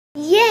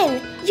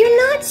You're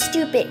not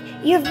stupid.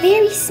 You're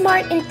very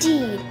smart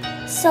indeed.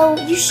 So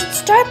you should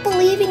start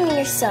believing in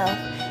yourself.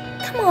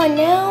 Come on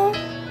now.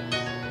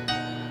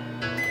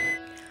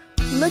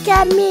 Look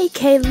at me,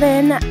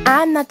 Katelyn.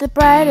 I'm not the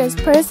brightest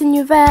person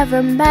you've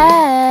ever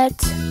met.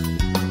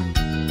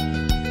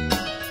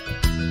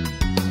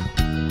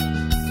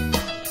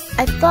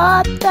 I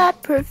thought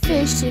that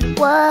proficient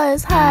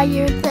was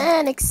higher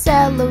than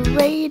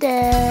accelerated.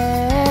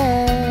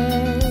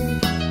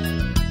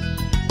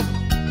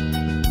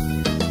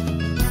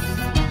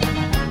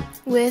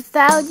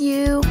 Without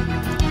you,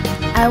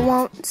 I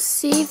won't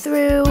see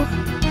through.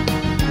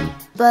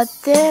 But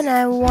then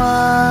I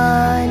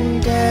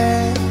wonder,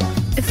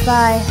 if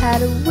I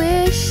had a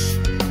wish,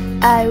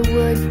 I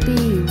would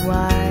be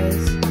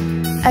wise.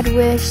 I'd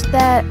wish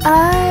that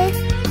I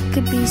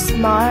could be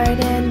smart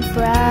and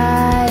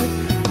bright,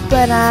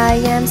 but I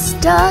am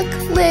stuck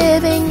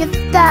living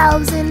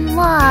 1,000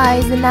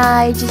 lies, and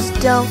I just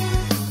don't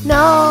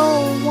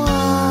know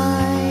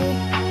why.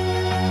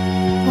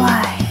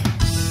 Why?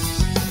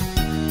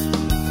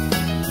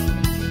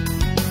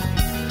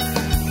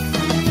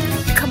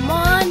 Come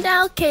on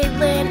now,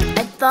 Katelyn.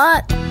 I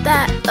thought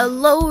that a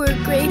lower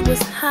grade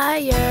was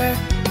higher.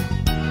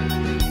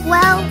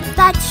 Well,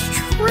 that's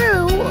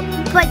true,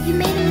 but you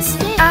made a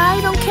mistake. I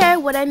don't care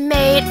what I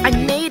made. I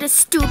made a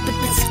stupid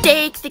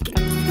mistake thinking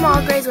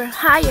small grades were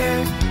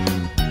higher.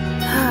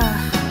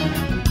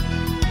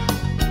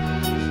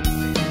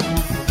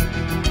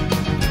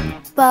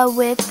 But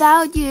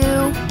without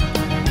you,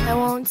 I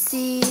won't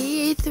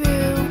see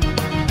through.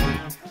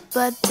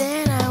 But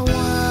then I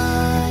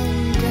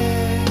wonder,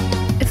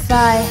 if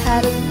I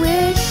had a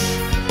wish,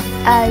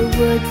 I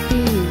would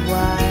be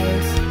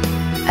wise.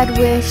 I'd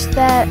wish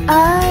that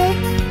I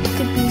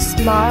could be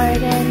smart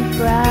and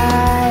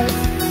bright,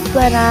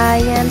 but I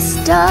am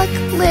stuck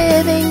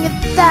living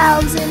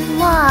 1,000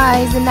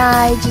 lies, and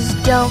I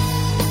just don't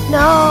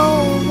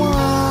know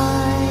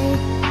why.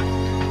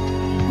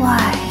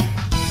 Why?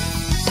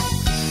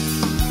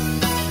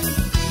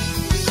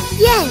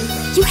 Yen,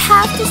 you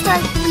have to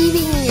start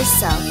believing in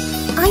yourself.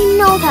 I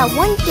know that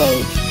one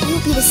day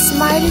you'll be the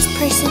smartest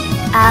person.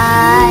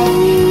 I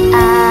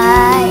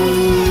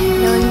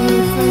know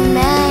you for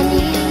many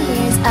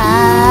years.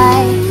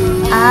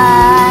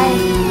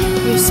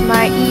 You're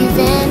smart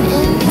even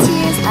in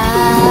tears.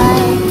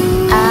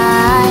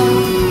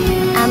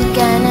 I'm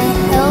gonna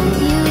help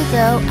you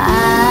though.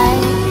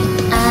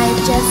 I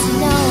just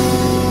know.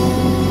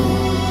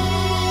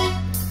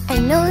 I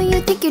know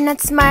you think you're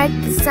not smart,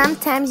 but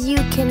sometimes you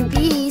can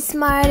be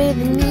smarter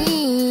than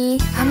me.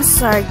 I'm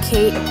sorry,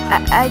 Kate.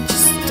 I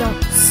just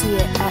don't see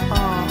it at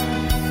all.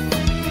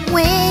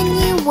 When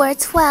you were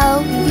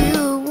 12,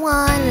 you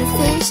won an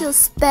official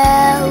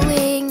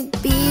spelling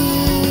bee.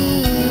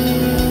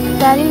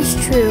 That is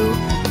true,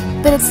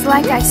 but it's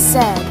like I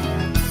said.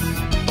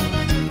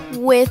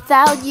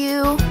 Without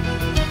you,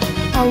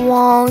 I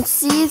won't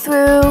see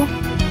through.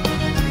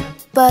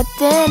 But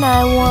then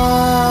I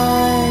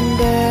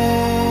wonder,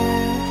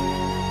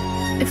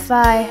 if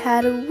I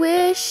had a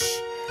wish,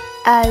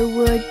 I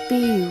would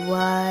be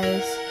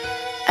wise.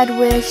 I'd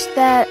wish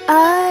that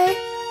I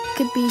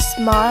could be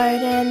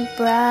smart and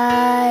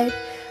bright,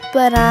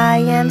 but I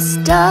am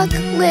stuck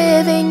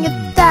living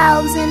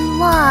 1,000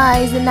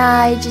 lies, and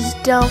I just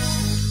don't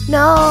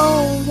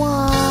know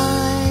why.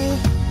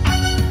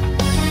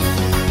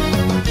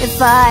 If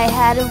I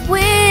had a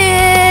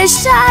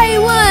wish, I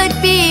would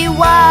be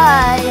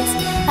wise.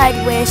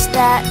 I'd wish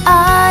that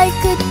I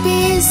could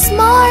be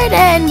smart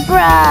and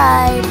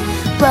bright,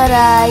 but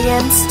I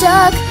am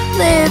stuck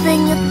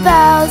living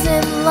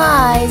 1,000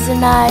 lies,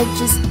 and I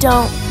just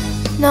don't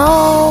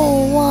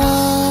know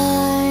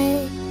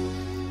why.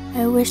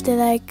 I wish that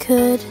I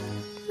could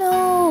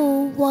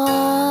know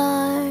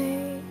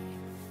why.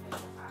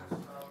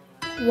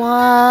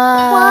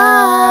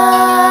 Why?